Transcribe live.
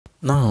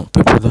Now,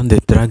 people don't dey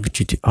drag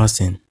JUDY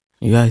AUSTIN.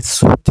 You are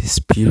so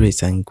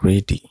desperate and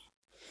greedy.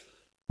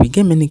 We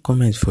get many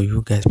comments for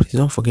you guys. Please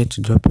don't forget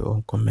to drop your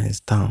own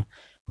comments down.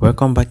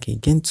 Welcome back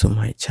again to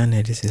my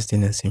channel. This is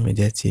dèspèratè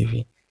Media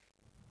TV.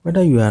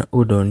 Whether you are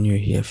old or new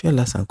here, feel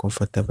less and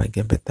comfortable, I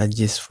get better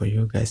gist for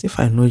you guys. If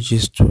I know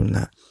gist too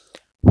now,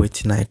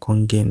 waiting I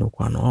can't gain no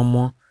one or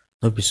more,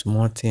 no be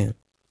small thing.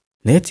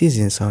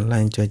 Netizens,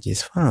 online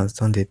judges, fans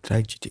don't dey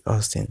drag JUDY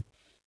AUSTIN.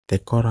 They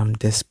call him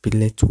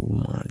desperate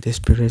woman,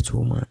 desperate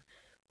woman.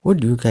 What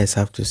do you guys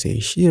have to say?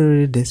 Is she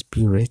really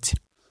desperate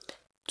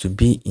to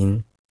be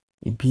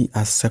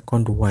a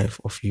second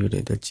wife of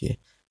JUDY AUSTIN?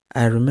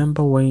 I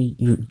remember when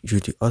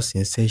JUDY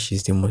AUSTIN said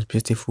she's the most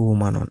beautiful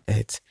woman on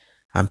earth,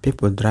 and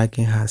people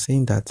dragging her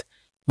saying that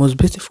most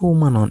beautiful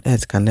woman on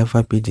earth can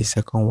never be the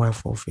second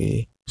wife of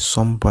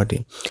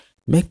somebody.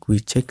 Make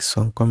we check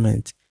some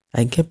comments.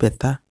 I get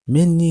better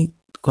many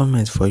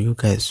comments for you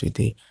guys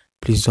today.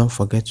 Please don't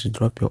forget to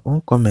drop your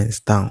own comments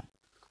down.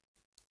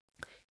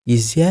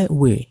 Is there a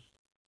way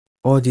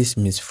all these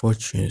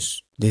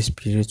misfortunes,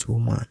 desperate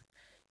woman,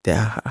 they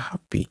are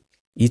happy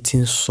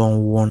eating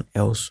someone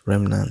else's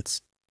remnants?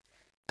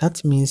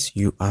 That means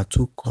you are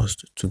too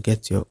cursed to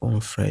get your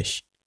own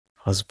fresh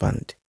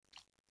husband.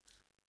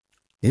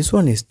 This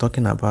one is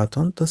talking about,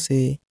 don't to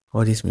say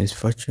all this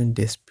misfortune,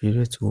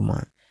 desperate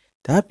woman,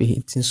 they are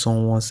eating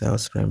someone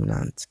else's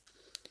remnants.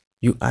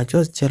 You are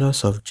just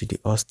jealous of JUDY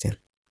AUSTIN.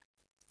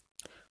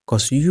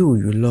 Because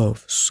you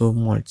love so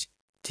much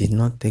did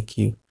not take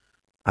you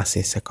as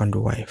a second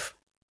wife.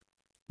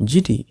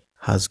 JUDY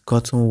has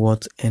gotten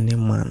what any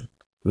man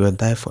will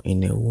die for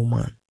in a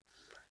woman.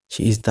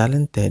 She is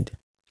talented,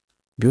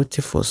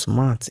 beautiful,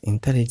 smart,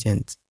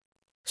 intelligent.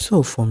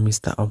 So for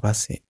Mr.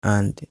 Obase,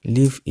 and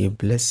leave a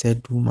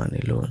blessed woman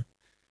alone.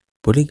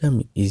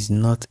 Polygamy is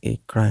not a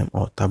crime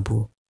or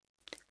taboo.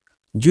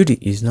 JUDY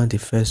is not the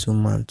first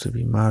woman to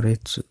be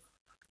married to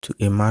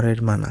a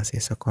married man as a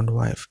second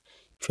wife.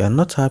 If you are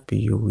not happy,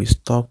 you will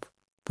stop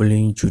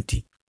bullying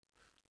JUDY.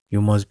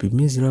 You must be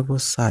miserable,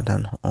 sad,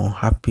 and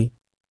unhappy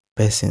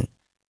person.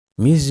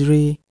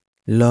 Misery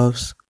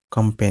loves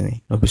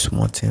company, not be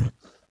small thing.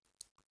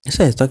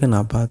 So he's talking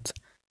about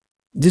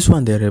this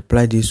one. They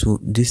reply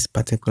this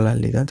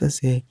particularly. Don't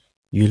say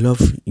you love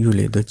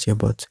Yul Edochie,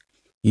 but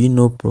you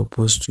no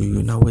propose to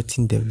you. Now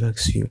waiting they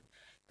vex you.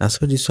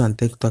 That's what this one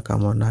talk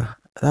about now.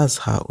 That's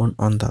her own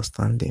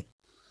understanding.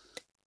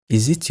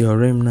 Is it your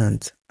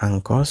remnant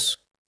and cause?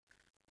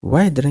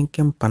 Why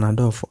drinking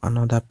Panadol for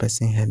another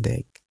person's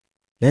headache?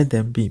 Let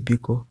them be,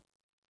 because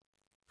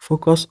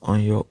focus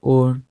on your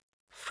own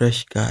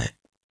fresh guy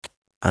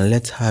and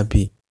let her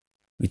be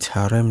with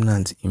her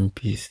remnants in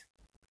peace.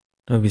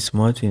 Don't be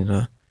smart, you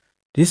know.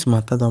 This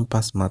matter don't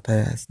pass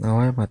Matthias. Now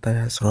why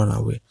Matthias run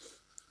away?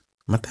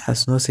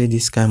 Matthias no say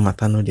this kind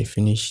matter no dey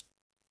finish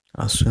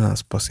as soon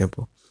as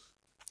possible.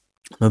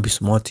 No be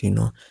smart, you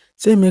know.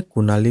 Say make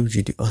una leave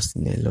JUDY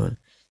AUSTIN alone.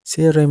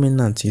 Say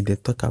remnant you dey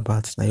talk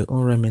about now your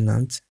own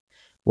remnant.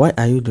 Why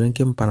are you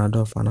drinking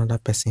Panadol for another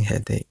person's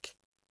headache?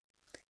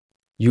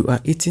 You are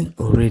eating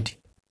already.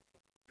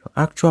 Your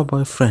actual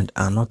boyfriend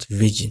are not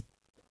virgin.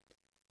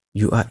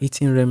 You are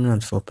eating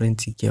remnant for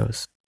plenty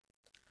girls.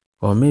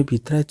 Or maybe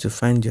try to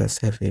find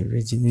yourself a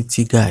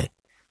virginity guy.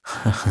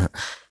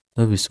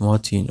 Don't be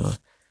smart, you know.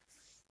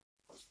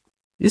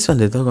 This one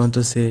they don't want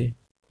to say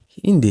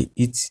in they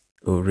eat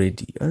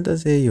already. You want to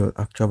say your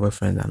actual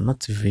boyfriend are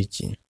not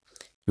virgin.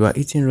 You are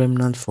eating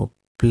remnant for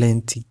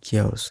plenty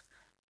girls.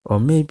 Or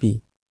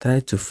maybe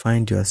try to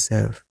find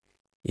yourself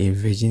a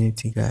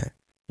virginity guy.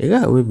 A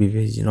guy will be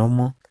virgin or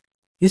more.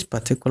 This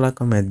particular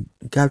comment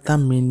gather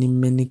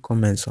many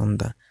comments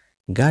under.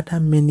 Gather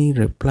many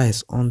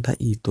replies under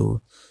it.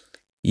 Oh.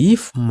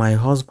 If my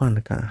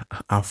husband can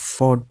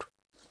afford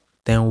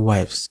 10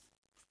 wives,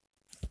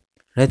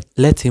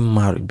 let him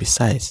marry.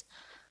 Besides,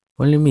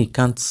 only me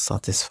can't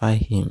satisfy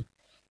him.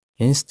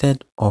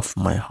 Instead of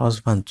my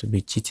husband to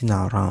be cheating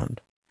around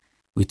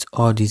with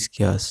all these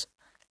girls,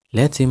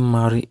 let him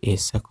marry a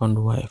second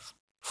wife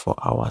for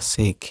our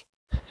sake.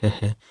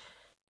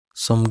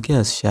 Some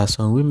girls share,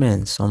 some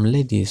women, some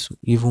ladies who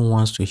even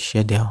wants to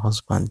share their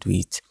husband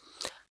with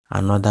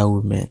another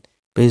woman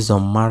based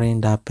on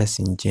marrying that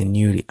person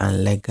genuinely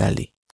and legally.